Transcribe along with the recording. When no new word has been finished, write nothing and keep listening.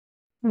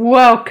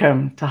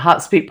Welcome to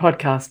Heartspeak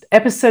Podcast,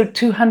 episode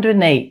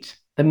 208,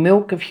 The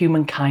Milk of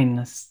Human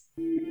Kindness.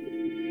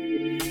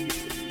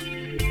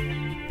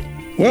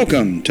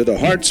 Welcome to the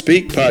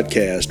Heartspeak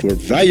Podcast, where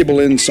valuable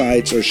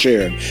insights are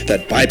shared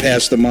that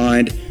bypass the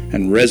mind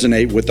and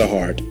resonate with the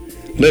heart.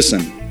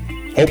 Listen,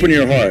 open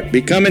your heart,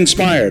 become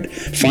inspired,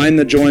 find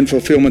the joy and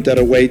fulfillment that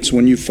awaits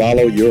when you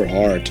follow your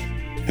heart.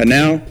 And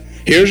now,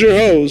 here's your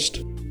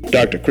host,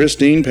 Dr.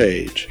 Christine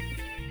Page.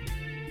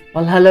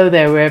 Well, hello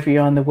there, wherever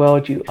you are in the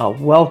world. You are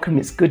welcome.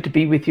 It's good to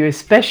be with you,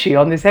 especially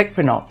on this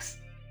equinox.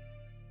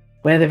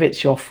 Whether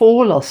it's your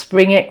fall or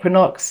spring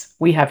equinox,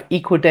 we have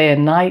equal day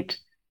and night.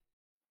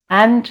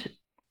 And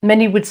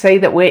many would say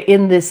that we're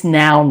in this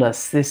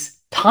nowness, this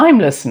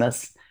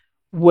timelessness,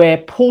 where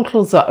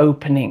portals are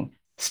opening,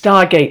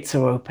 stargates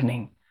are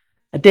opening.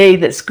 A day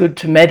that's good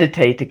to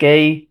meditate, a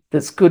day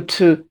that's good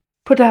to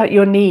put out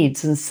your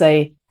needs and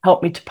say,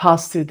 help me to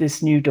pass through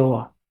this new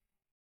door.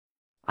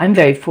 I'm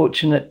very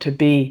fortunate to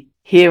be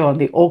here on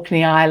the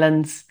Orkney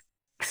Islands,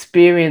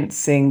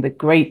 experiencing the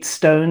great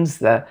stones,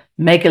 the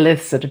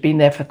megaliths that have been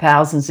there for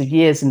thousands of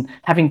years, and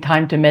having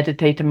time to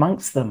meditate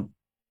amongst them.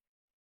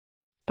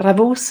 But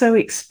I've also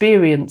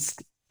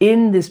experienced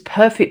in this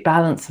perfect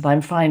balance that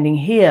I'm finding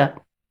here,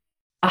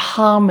 a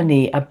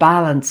harmony, a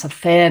balance, a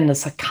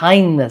fairness, a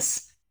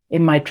kindness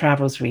in my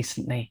travels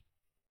recently.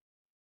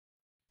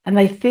 And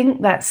I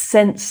think that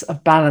sense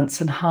of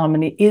balance and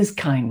harmony is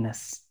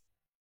kindness.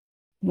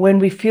 When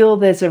we feel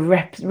there's a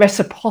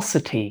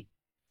reciprocity,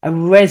 a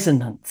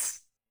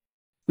resonance,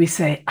 we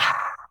say,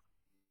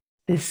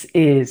 this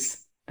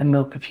is the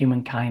milk of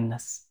human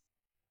kindness.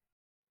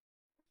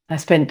 I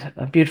spent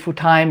a beautiful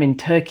time in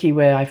Turkey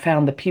where I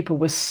found the people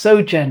were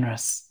so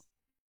generous,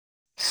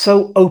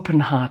 so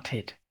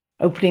open-hearted,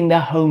 opening their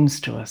homes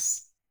to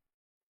us,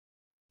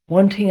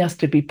 wanting us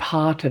to be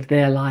part of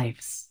their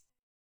lives.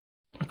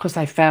 Of course,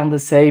 I found the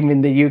same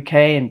in the UK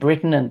and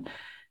Britain and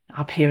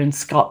up here in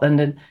Scotland,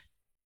 and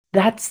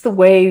that's the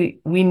way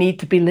we need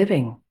to be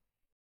living.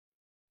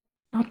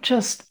 Not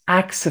just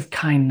acts of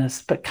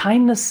kindness, but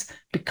kindness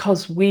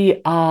because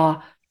we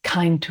are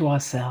kind to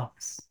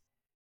ourselves.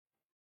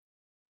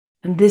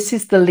 And this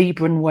is the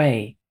Libran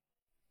way.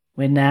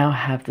 We now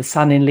have the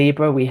sun in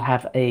Libra. We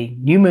have a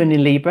new moon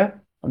in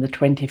Libra on the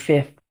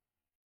 25th.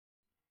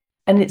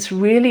 And it's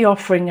really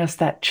offering us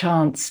that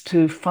chance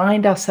to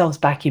find ourselves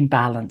back in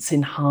balance,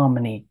 in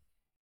harmony,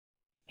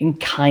 in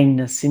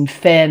kindness, in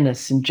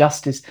fairness, in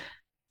justice,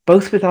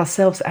 both with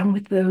ourselves and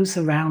with those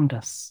around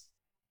us.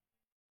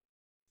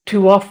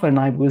 Too often,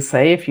 I will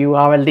say, if you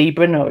are a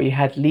Libran or you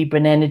had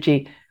Libran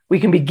energy, we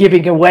can be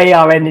giving away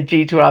our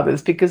energy to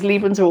others because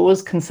Librans are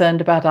always concerned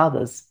about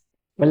others,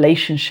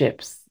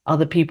 relationships,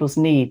 other people's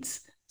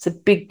needs. It's a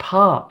big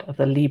part of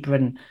the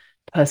Libran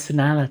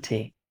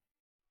personality.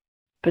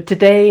 But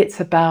today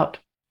it's about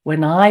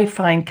when I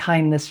find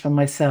kindness for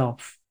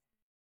myself,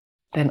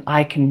 then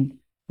I can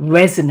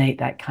resonate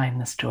that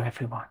kindness to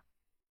everyone.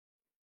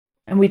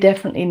 And we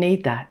definitely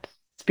need that.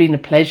 It's been a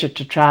pleasure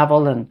to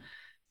travel and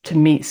to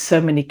meet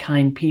so many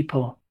kind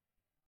people,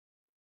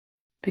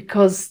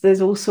 because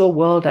there's also a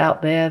world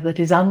out there that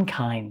is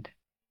unkind,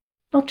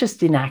 not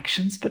just in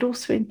actions, but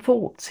also in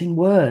thoughts, in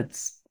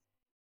words.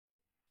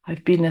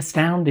 I've been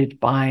astounded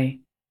by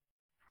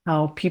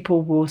how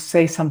people will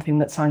say something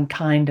that's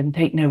unkind and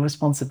take no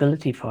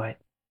responsibility for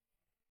it.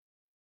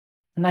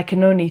 And I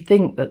can only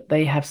think that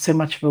they have so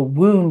much of a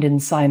wound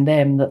inside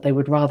them that they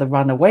would rather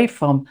run away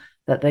from,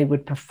 that they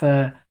would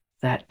prefer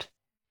that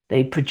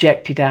they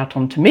project it out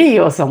onto me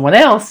or someone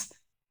else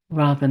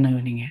rather than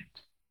owning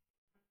it.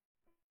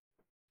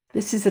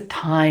 This is a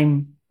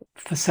time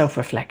for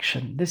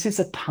self-reflection. This is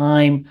a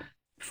time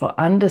for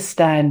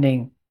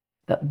understanding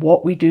that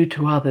what we do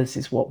to others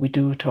is what we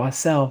do to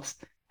ourselves.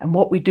 And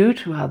what we do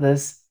to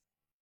others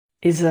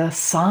is a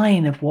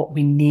sign of what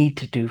we need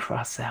to do for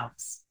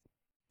ourselves.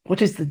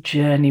 What is the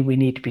journey we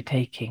need to be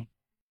taking?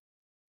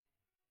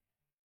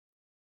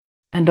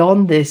 And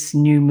on this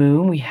new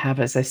moon, we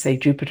have, as I say,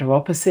 Jupiter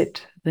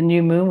opposite the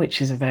new moon,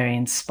 which is a very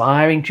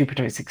inspiring.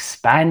 Jupiter is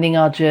expanding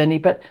our journey,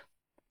 but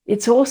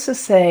it's also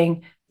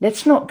saying,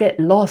 let's not get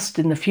lost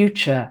in the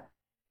future,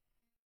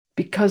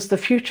 because the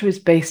future is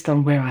based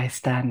on where I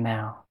stand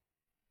now.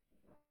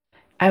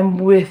 And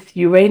with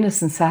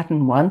Uranus and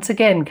Saturn once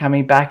again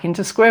coming back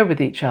into square with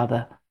each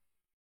other,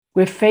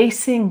 we're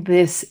facing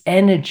this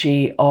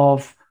energy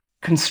of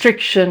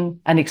constriction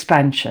and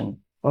expansion,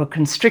 or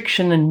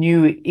constriction and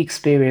new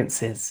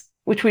experiences,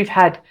 which we've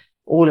had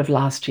all of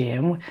last year.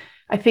 And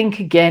I think,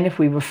 again, if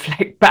we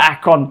reflect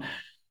back on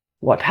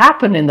what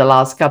happened in the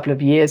last couple of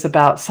years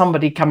about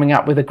somebody coming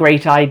up with a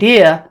great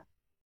idea,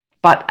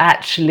 but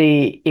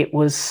actually it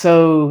was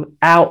so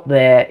out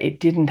there, it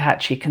didn't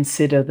actually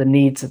consider the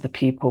needs of the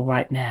people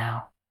right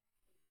now.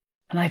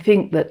 And I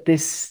think that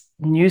this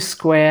new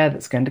square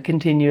that's going to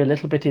continue a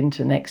little bit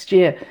into next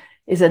year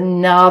is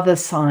another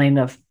sign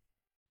of,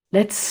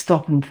 let's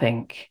stop and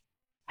think.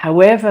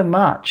 However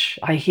much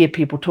I hear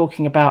people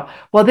talking about,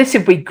 well, this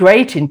would be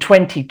great in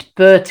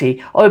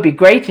 2030, or it'd be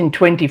great in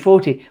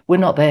 2040. We're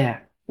not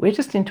there. We're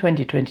just in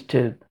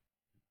 2022.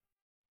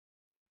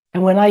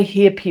 And when I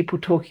hear people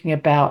talking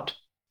about,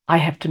 I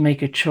have to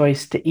make a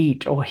choice to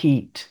eat or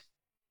heat,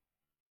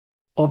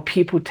 or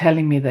people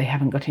telling me they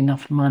haven't got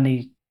enough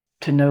money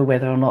to know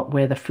whether or not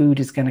where the food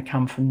is going to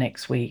come from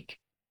next week,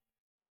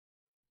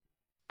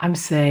 I'm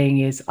saying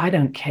is, I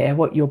don't care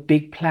what your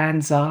big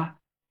plans are,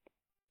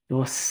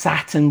 your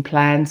Saturn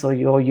plans or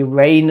your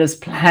Uranus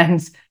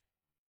plans.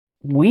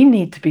 We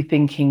need to be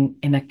thinking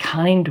in a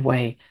kind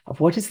way of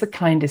what is the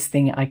kindest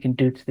thing I can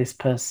do to this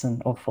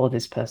person or for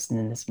this person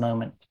in this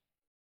moment.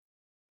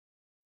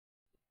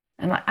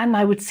 And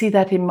I would see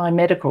that in my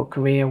medical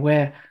career,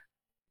 where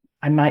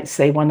I might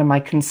say one of my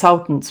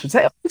consultants would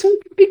say, oh, it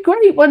would be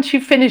great once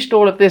you've finished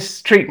all of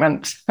this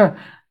treatment.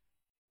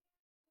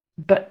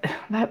 But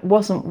that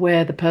wasn't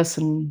where the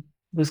person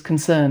was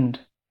concerned.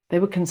 They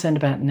were concerned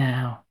about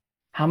now.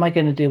 How am I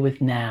going to deal with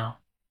now?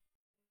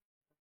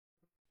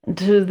 And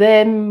to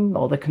them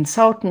or the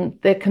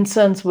consultant, their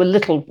concerns were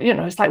little,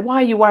 it's like, why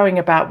are you worrying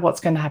about what's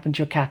going to happen to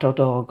your cat or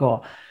dog,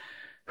 or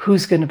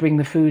who's going to bring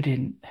the food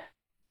in?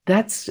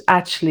 That's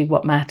actually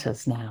what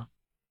matters now,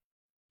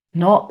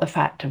 not the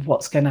fact of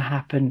what's going to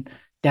happen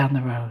down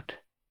the road.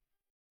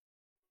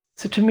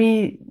 So to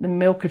me, the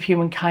milk of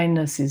human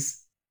kindness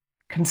is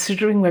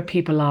considering where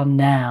people are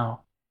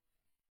now,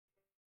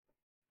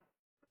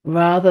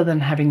 rather than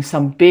having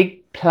some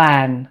big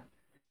plan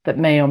that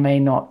may or may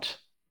not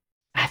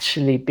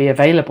actually be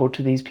available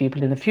to these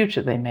people in the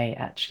future. They may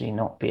actually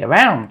not be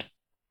around.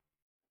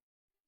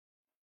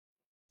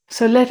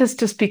 So let us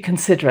just be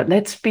considerate.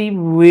 Let's be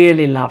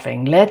really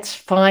loving. Let's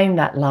find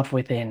that love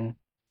within.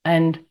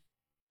 And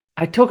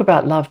I talk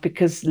about love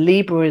because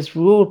Libra is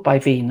ruled by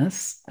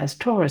Venus, as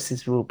Taurus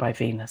is ruled by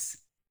Venus.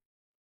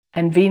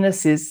 And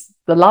Venus is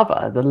the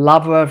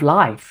lover of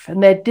life.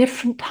 And they're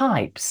different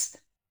types.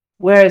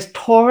 Whereas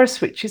Taurus,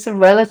 which is a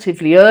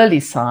relatively early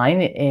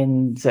sign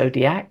in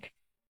zodiac,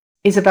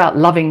 is about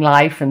loving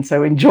life, and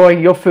so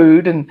enjoying your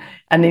food and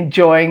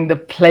enjoying the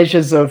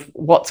pleasures of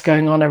what's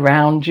going on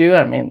around you.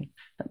 I mean,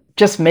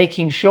 just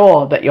making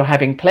sure that you're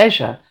having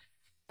pleasure.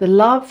 The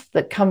love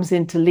that comes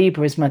into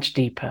Libra is much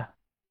deeper.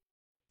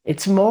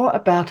 It's more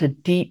about a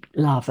deep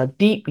love, a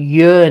deep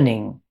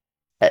yearning,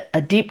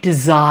 a deep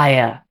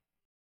desire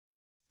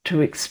to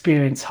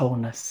experience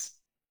wholeness.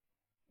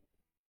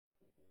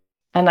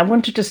 And I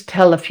want to just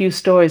tell a few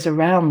stories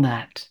around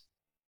that.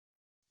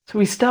 So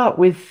we start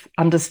with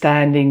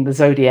understanding the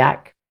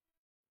zodiac,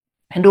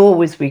 and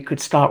always we could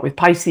start with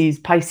Pisces.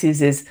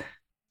 Pisces is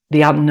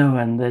the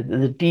unknown,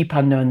 the deep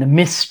unknown, the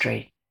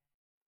mystery.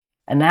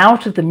 And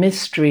out of the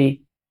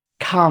mystery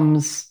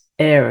comes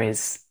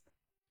Aries.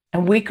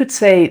 And we could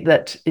say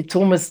that it's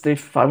almost,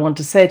 if I want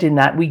to say it in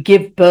that, we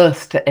give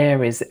birth to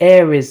Aries.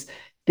 Aries,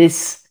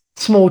 this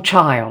small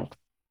child.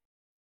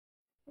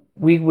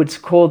 We would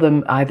call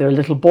them either a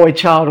little boy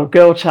child or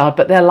girl child,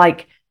 but they're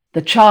like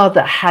the child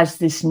that has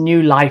this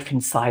new life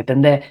inside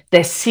them.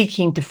 They're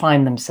seeking to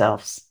find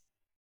themselves.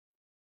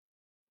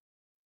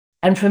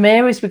 And from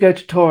Aries, we go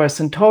to Taurus.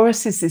 And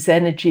Taurus is this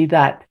energy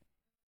that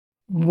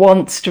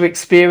wants to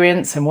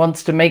experience and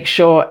wants to make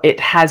sure it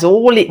has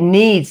all it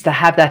needs to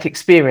have that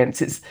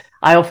experience.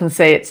 I often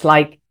say it's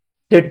like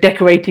they're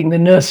decorating the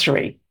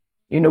nursery.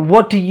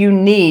 What do you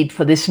need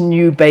for this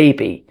new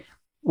baby?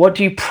 What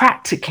do you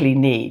practically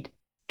need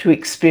to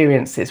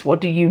experience this?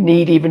 What do you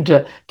need even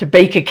to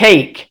bake a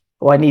cake?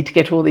 I need to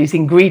get all these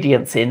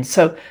ingredients in.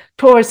 So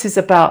Taurus is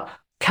about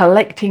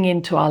collecting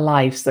into our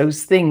lives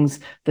those things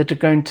that are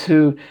going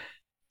to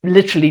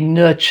literally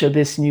nurture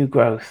this new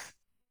growth.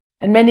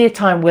 And many a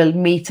time we'll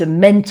meet a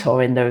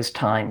mentor in those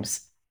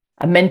times.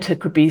 A mentor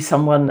could be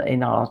someone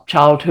in our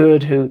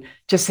childhood who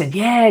just said,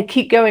 yeah,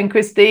 keep going,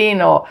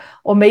 Christine, or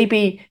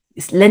maybe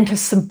lent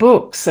us some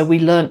books so we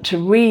learnt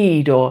to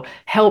read, or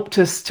helped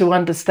us to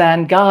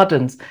understand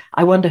gardens.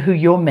 I wonder who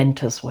your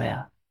mentors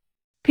were.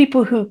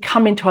 People who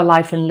come into our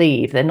life and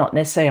leave. They're not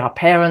necessarily our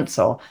parents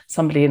or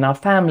somebody in our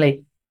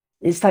family.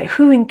 It's like,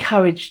 who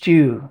encouraged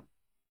you?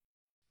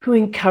 Who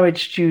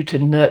encouraged you to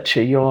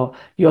nurture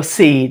your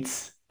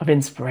seeds of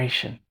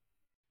inspiration?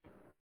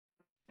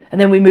 And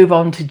then we move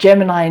on to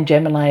Gemini, and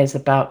Gemini is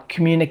about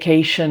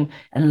communication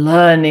and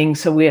learning.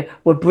 So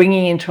we're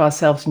bringing into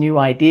ourselves new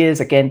ideas,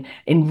 again,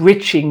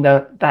 enriching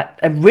that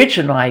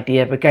original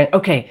idea. We're going,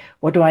 okay,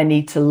 what do I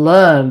need to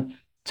learn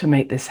to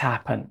make this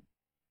happen?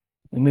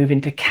 We move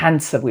into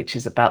Cancer, which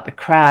is about the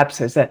crab.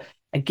 So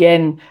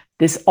again,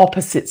 this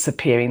opposites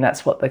appearing.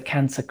 That's what the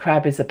Cancer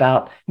crab is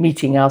about,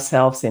 meeting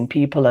ourselves in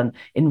people and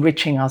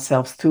enriching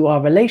ourselves through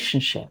our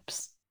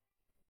relationships.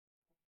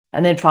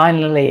 And then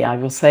finally, I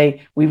will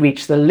say, we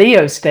reach the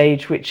Leo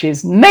stage, which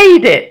is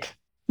made it.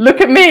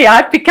 Look at me,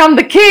 I've become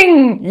the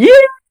king.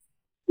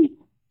 Yeah,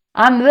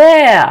 I'm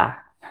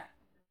there.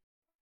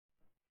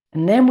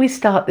 And then we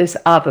start this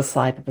other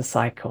side of the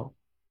cycle.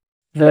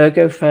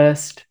 Virgo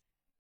first.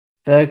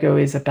 Virgo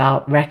is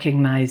about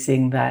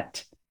recognizing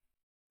that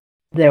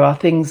there are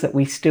things that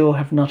we still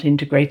have not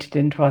integrated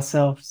into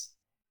ourselves.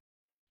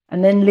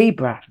 And then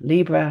Libra.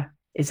 Libra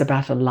is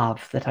about a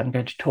love that I'm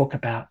going to talk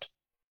about.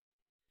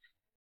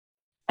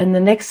 And the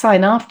next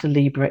sign after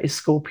Libra is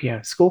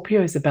Scorpio.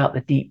 Scorpio is about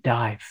the deep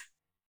dive.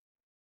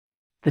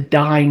 the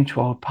dying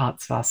to old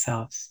parts of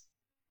ourselves.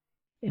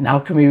 In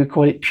alchemy, we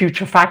call it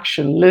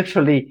putrefaction,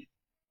 literally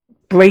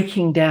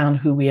breaking down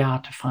who we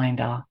are to find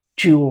our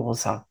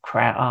jewels, our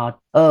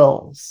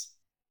pearls.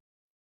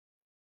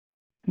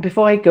 And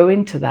before I go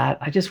into that,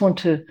 I just want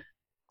to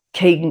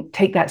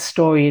take that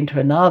story into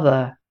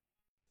another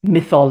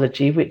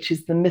mythology, which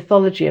is the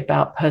mythology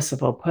about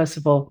Percival.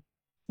 Percival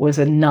was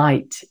a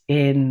knight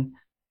in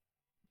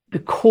the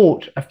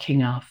court of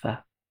King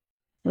Arthur.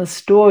 The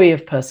story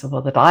of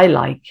Percival that I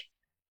like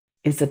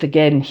is that,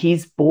 again,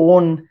 he's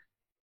born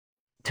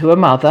to a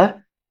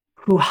mother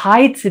who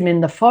hides him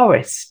in the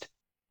forest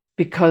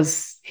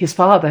because his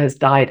father has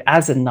died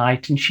as a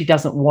knight and she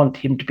doesn't want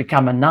him to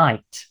become a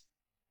knight.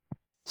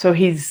 So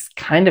he's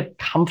kind of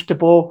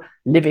comfortable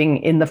living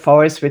in the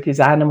forest with his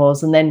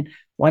animals. And then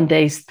one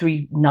day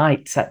 3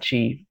 knights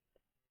actually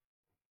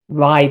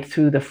ride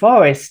through the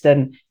forest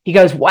and he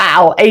goes,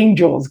 wow,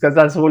 angels, because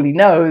that's all he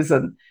knows.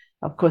 And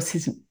of course,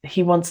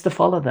 he wants to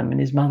follow them. And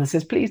his mother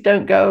says, please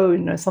don't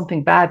go.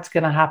 Something bad's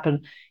going to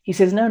happen. He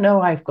says,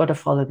 no, I've got to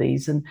follow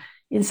these. And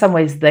in some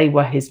ways, they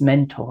were his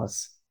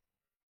mentors.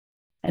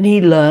 And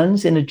he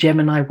learns in a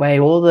Gemini way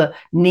all the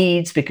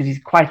needs because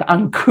he's quite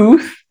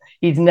uncouth.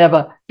 He's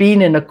never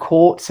been in a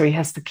court, so he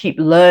has to keep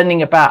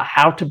learning about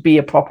how to be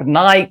a proper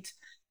knight,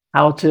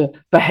 how to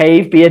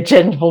behave, be a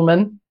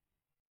gentleman.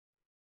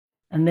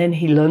 And then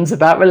he learns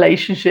about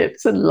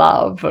relationships and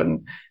love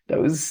and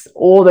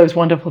all those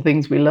wonderful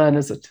things we learn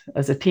as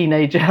a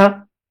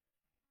teenager.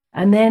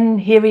 And then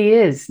here he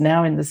is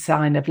now in the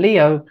sign of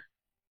Leo,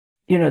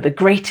 the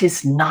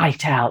greatest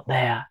knight out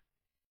there.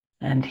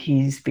 And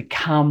he's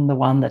become the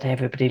one that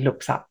everybody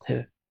looks up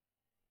to.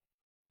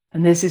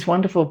 And there's this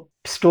wonderful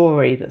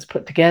story that's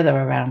put together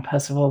around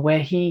Percival where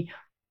he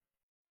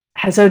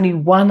has only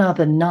one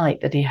other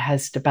knight that he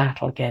has to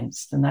battle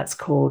against, and that's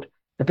called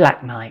the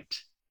Black Knight.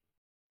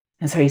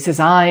 And so he says,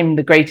 I'm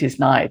the greatest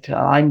knight.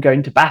 I'm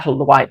going to battle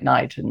the White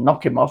Knight and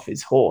knock him off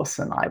his horse,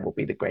 and I will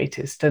be the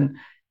greatest. And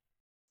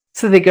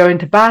so they go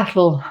into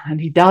battle, and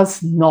he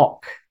does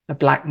knock the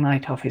Black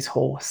Knight off his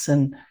horse,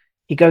 and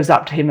he goes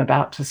up to him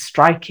about to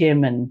strike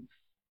him, and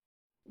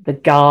the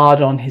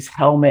guard on his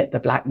helmet, the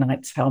Black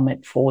Knight's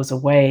helmet, falls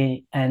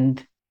away,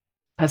 and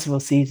Percival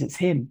sees it's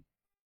him.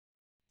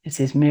 It's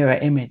his mirror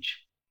image.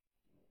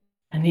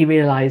 And he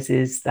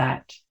realizes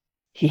that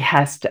he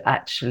has to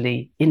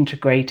actually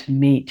integrate and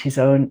meet his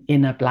own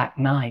inner Black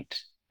Knight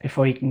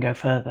before he can go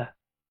further.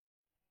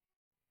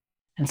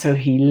 And so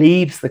he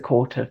leaves the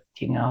court of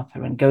King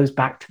Arthur and goes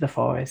back to the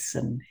forest,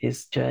 and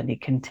his journey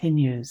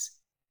continues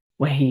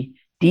where he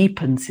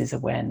deepens his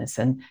awareness.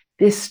 And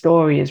this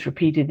story is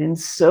repeated in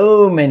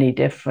so many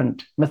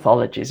different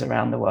mythologies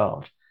around the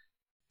world.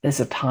 There's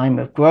a time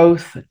of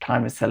growth, a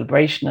time of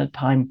celebration, a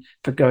time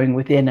for going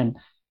within. And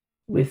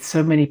with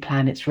so many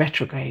planets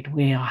retrograde,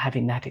 we are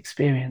having that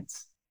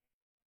experience.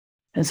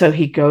 And so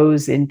he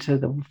goes into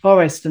the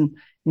forest, and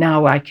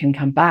now I can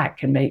come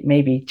back and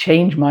maybe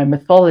change my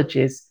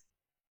mythologies,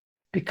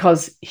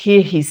 because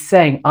here he's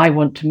saying, I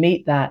want to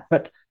meet that.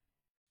 But,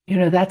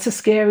 that's a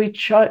scary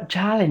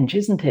challenge,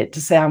 isn't it?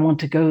 To say, I want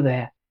to go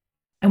there.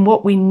 And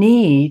what we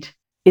need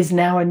is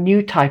now a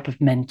new type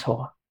of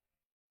mentor.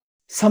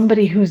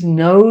 Somebody who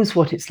knows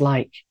what it's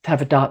like to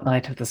have a dark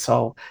night of the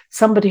soul.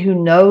 Somebody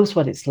who knows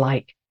what it's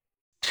like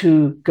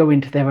to go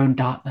into their own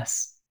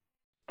darkness.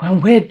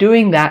 When we're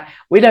doing that,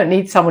 we don't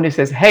need someone who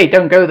says, hey,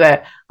 don't go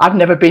there. I've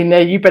never been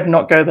there. You better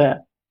not go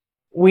there.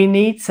 We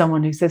need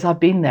someone who says, I've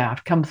been there.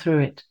 I've come through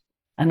it.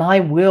 And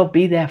I will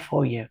be there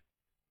for you.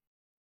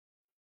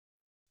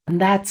 And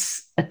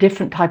that's a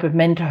different type of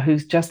mentor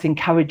who's just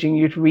encouraging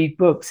you to read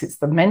books. It's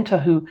the mentor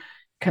who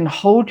can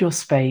hold your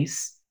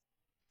space,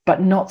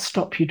 but not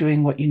stop you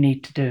doing what you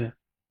need to do.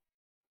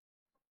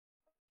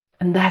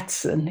 And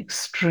that's an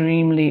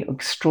extremely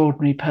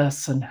extraordinary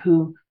person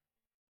who,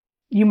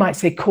 you might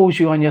say, calls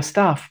you on your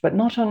stuff, but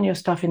not on your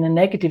stuff in a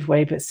negative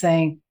way, but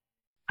saying,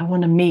 I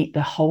want to meet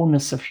the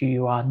wholeness of who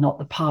you are, not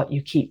the part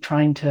you keep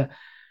trying to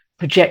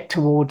project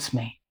towards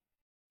me.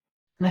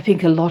 And I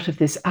think a lot of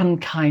this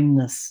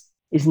unkindness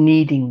is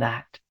needing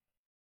that,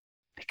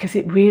 because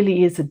it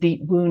really is a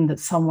deep wound that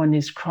someone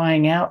is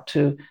crying out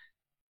to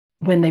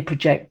when they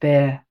project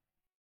their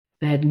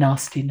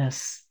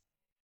nastiness,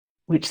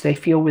 which they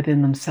feel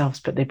within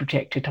themselves, but they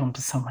project it onto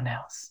someone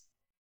else.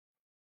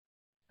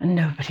 And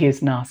nobody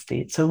is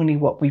nasty. It's only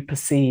what we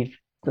perceive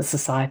that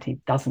society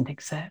doesn't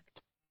accept.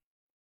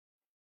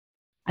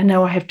 I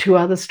know I have 2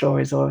 other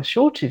stories, or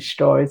shortish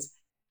stories,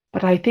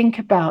 but I think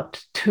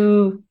about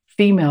 2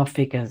 female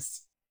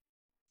figures,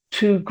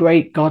 2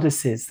 great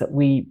goddesses that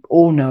we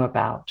all know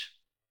about.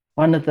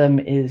 One of them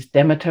is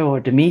Demeter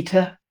or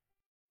Demeter,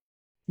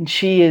 and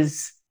she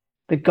is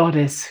the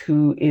goddess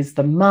who is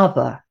the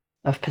mother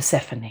of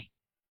Persephone.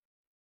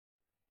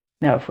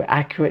 Now, if we're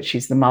accurate,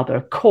 she's the mother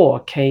of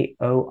Kore,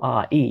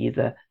 K-O-R-E,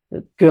 the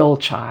girl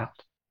child.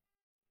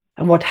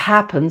 And what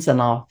happens,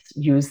 and I'll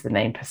use the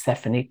name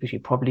Persephone because you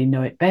probably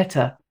know it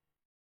better,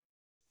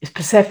 is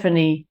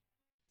Persephone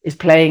is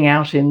playing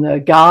out in the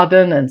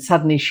garden, and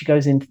suddenly she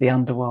goes into the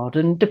underworld.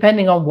 And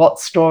depending on what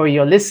story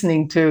you're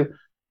listening to,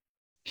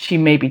 She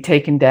may be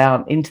taken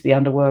down into the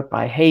underworld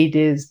by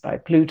Hades, by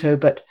Pluto,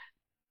 but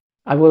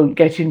I won't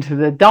get into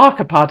the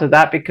darker part of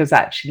that because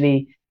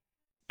actually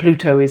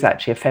Pluto is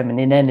actually a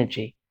feminine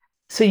energy.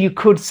 So you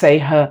could say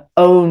her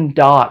own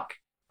dark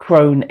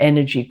crone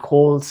energy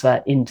calls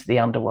her into the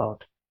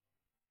underworld.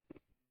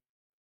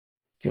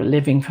 If you're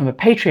living from a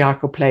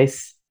patriarchal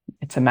place,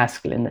 it's a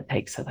masculine that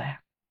takes her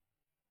there.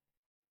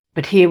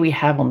 But here we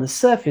have on the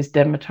surface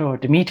Demeter, or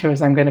Demeter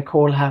as I'm going to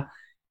call her,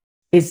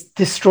 is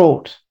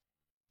distraught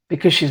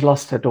because she's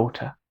lost her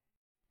daughter.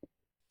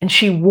 And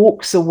she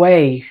walks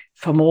away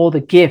from all the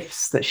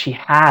gifts that she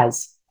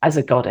has as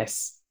a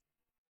goddess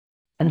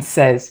and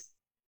says,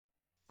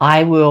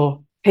 I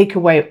will take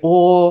away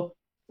all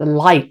the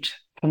light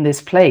from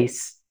this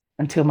place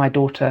until my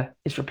daughter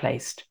is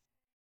replaced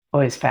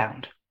or is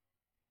found.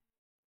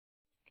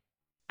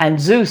 And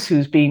Zeus,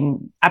 who's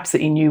been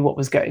absolutely knew what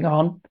was going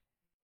on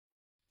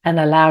and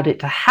allowed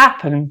it to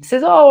happen,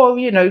 says, oh,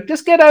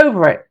 just get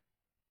over it.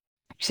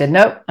 She said,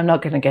 no, I'm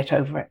not going to get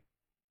over it.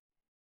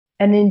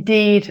 And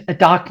indeed, a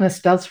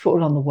darkness does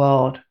fall on the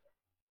world,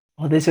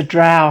 or there's a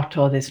drought,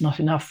 or there's not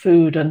enough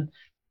food. And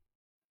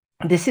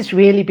this is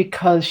really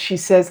because she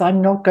says,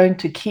 I'm not going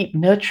to keep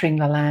nurturing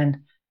the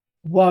land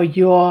while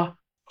you're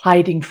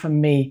hiding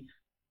from me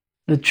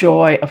the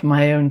joy of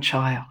my own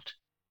child.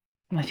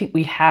 And I think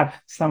we have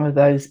some of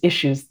those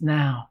issues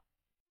now.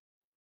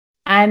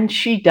 And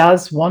she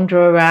does wander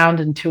around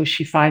until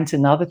she finds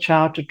another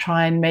child to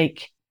try and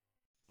make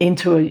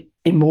into an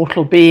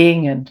immortal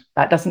being. And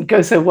that doesn't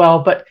go so well.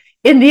 But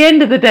in the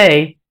end of the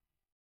day,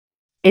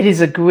 it is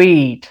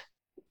agreed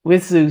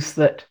with Zeus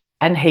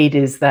and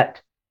Hades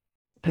that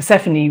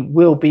Persephone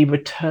will be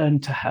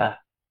returned to her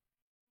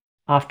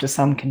after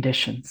some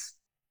conditions.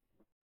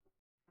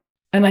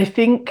 And I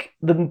think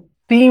the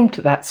theme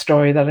to that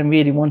story that I'm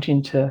really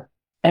wanting to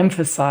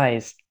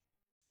emphasize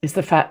is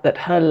the fact that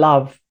her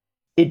love,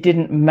 it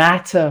didn't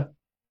matter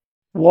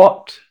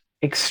what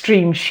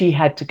extreme she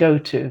had to go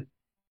to.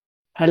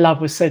 Her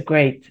love was so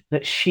great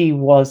that she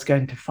was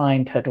going to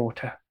find her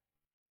daughter.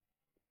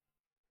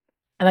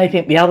 And I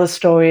think the other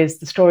story is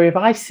the story of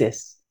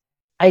Isis.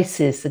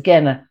 Isis,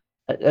 again,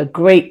 a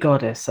great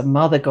goddess, a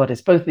mother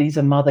goddess. Both of these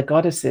are mother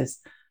goddesses.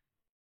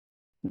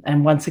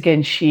 And once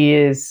again, she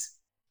is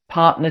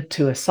partnered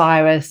to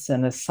Osiris,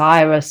 and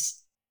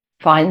Osiris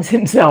finds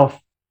himself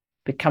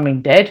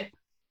becoming dead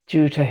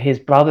due to his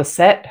brother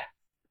Set.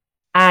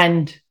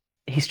 And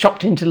he's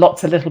chopped into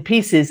lots of little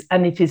pieces.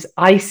 And it is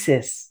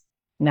Isis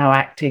now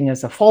acting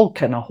as a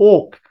falcon, a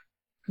hawk,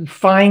 who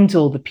finds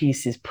all the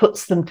pieces,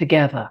 puts them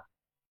together.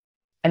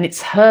 And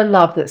it's her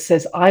love that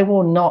says, I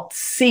will not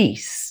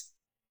cease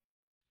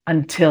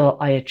until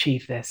I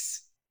achieve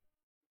this.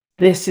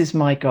 This is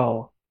my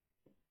goal.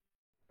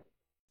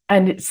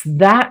 And it's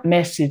that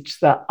message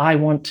that I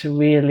want to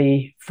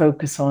really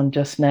focus on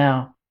just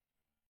now.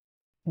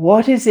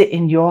 What is it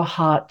in your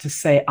heart to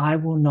say, I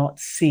will not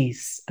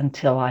cease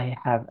until I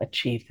have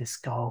achieved this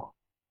goal?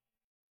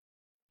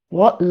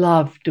 What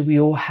love do we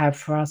all have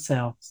for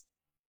ourselves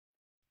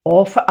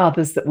or for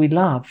others that we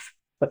love?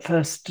 But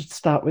first, to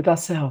start with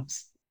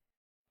ourselves.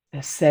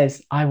 That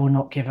says, I will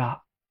not give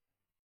up.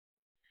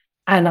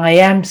 And I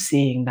am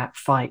seeing that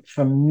fight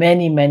from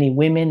many, many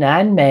women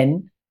and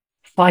men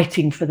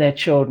fighting for their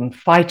children,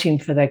 fighting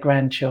for their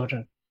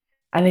grandchildren.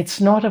 And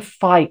it's not a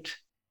fight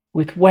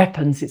with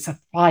weapons, it's a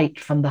fight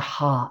from the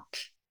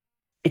heart.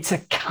 It's a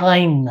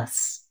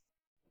kindness.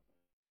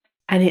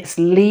 And it's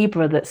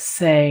Libra that's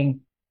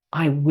saying,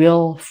 I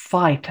will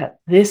fight at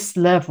this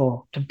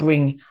level to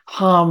bring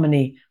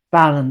harmony,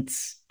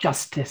 balance,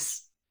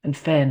 justice, and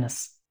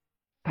fairness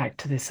back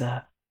to this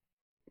earth.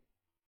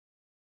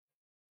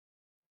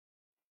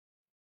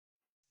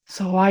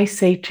 So I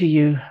say to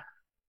you,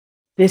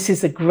 this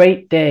is a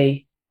great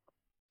day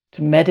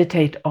to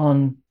meditate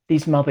on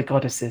these mother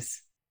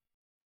goddesses,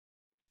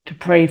 to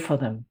pray for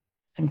them,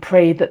 and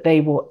pray that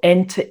they will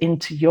enter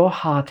into your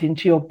heart,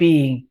 into your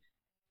being,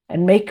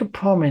 and make a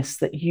promise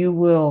that you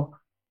will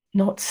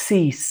not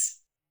cease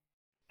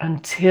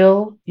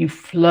until you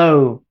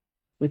flow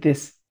with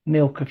this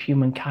milk of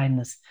human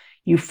kindness.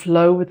 You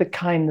flow with the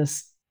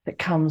kindness that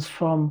comes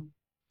from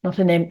not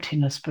an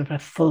emptiness, but a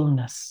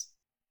fullness.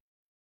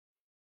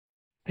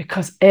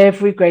 Because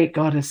every great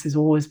goddess has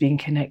always been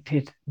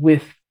connected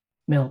with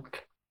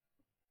milk.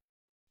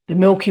 The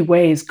Milky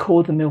Way is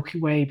called the Milky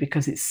Way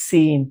because it's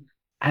seen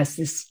as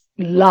this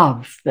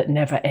love that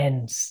never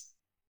ends.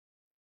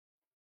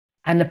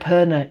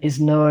 Annapurna is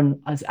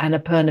known as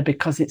Annapurna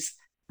because it's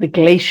the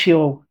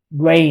glacial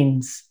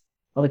rains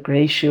or the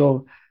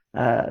glacial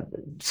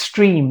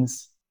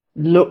streams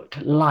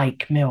looked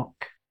like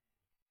milk.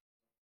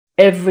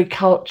 Every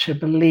culture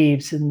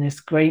believes in this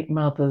great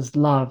mother's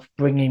love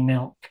bringing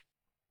milk.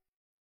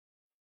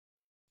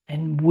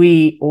 And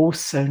we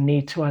also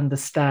need to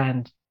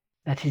understand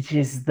that it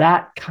is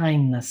that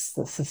kindness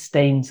that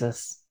sustains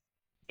us.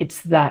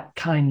 It's that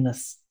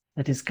kindness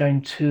that is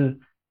going to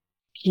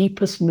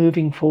keep us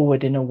moving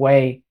forward in a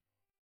way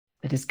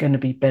that is going to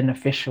be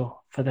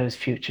beneficial for those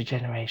future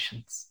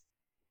generations.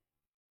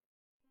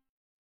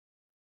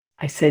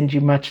 I send you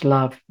much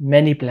love,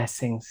 many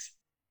blessings.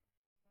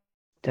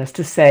 Just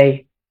to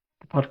say,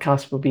 the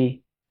podcast will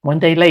be one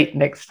day late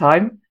next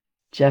time,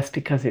 just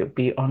because it will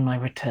be on my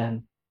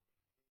return.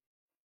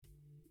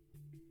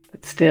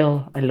 But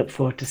still, I look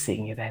forward to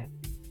seeing you then.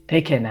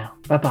 Take care now.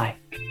 Bye-bye.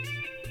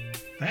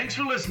 Thanks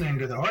for listening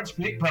to the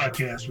HeartSpeak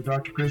podcast with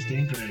Dr.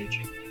 Christine Page.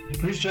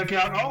 Please check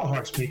out all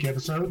HeartSpeak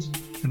episodes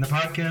in the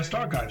podcast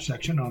archive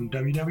section on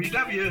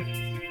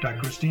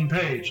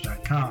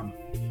www.christinepage.com.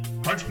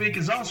 HeartSpeak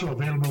is also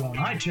available on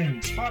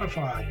iTunes,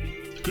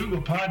 Spotify,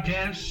 Google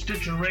Podcasts,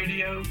 Stitcher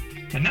Radio,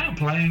 and now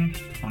playing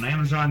on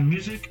Amazon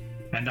Music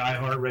and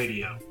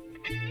iHeartRadio.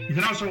 You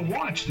can also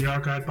watch the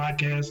archive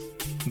podcast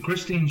on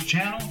Christine's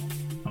channel,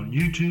 on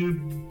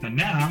YouTube, and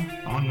now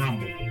on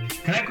Rumble.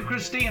 Connect with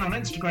Christine on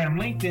Instagram,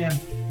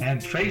 LinkedIn,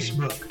 and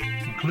Facebook,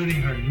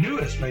 including her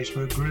newest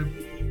Facebook group,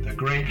 The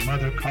Great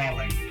Mother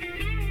Calling.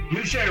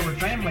 You share with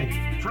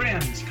family,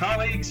 friends,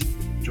 colleagues.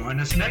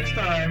 Join us next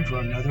time for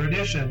another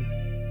edition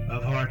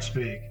of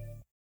HeartSpeak.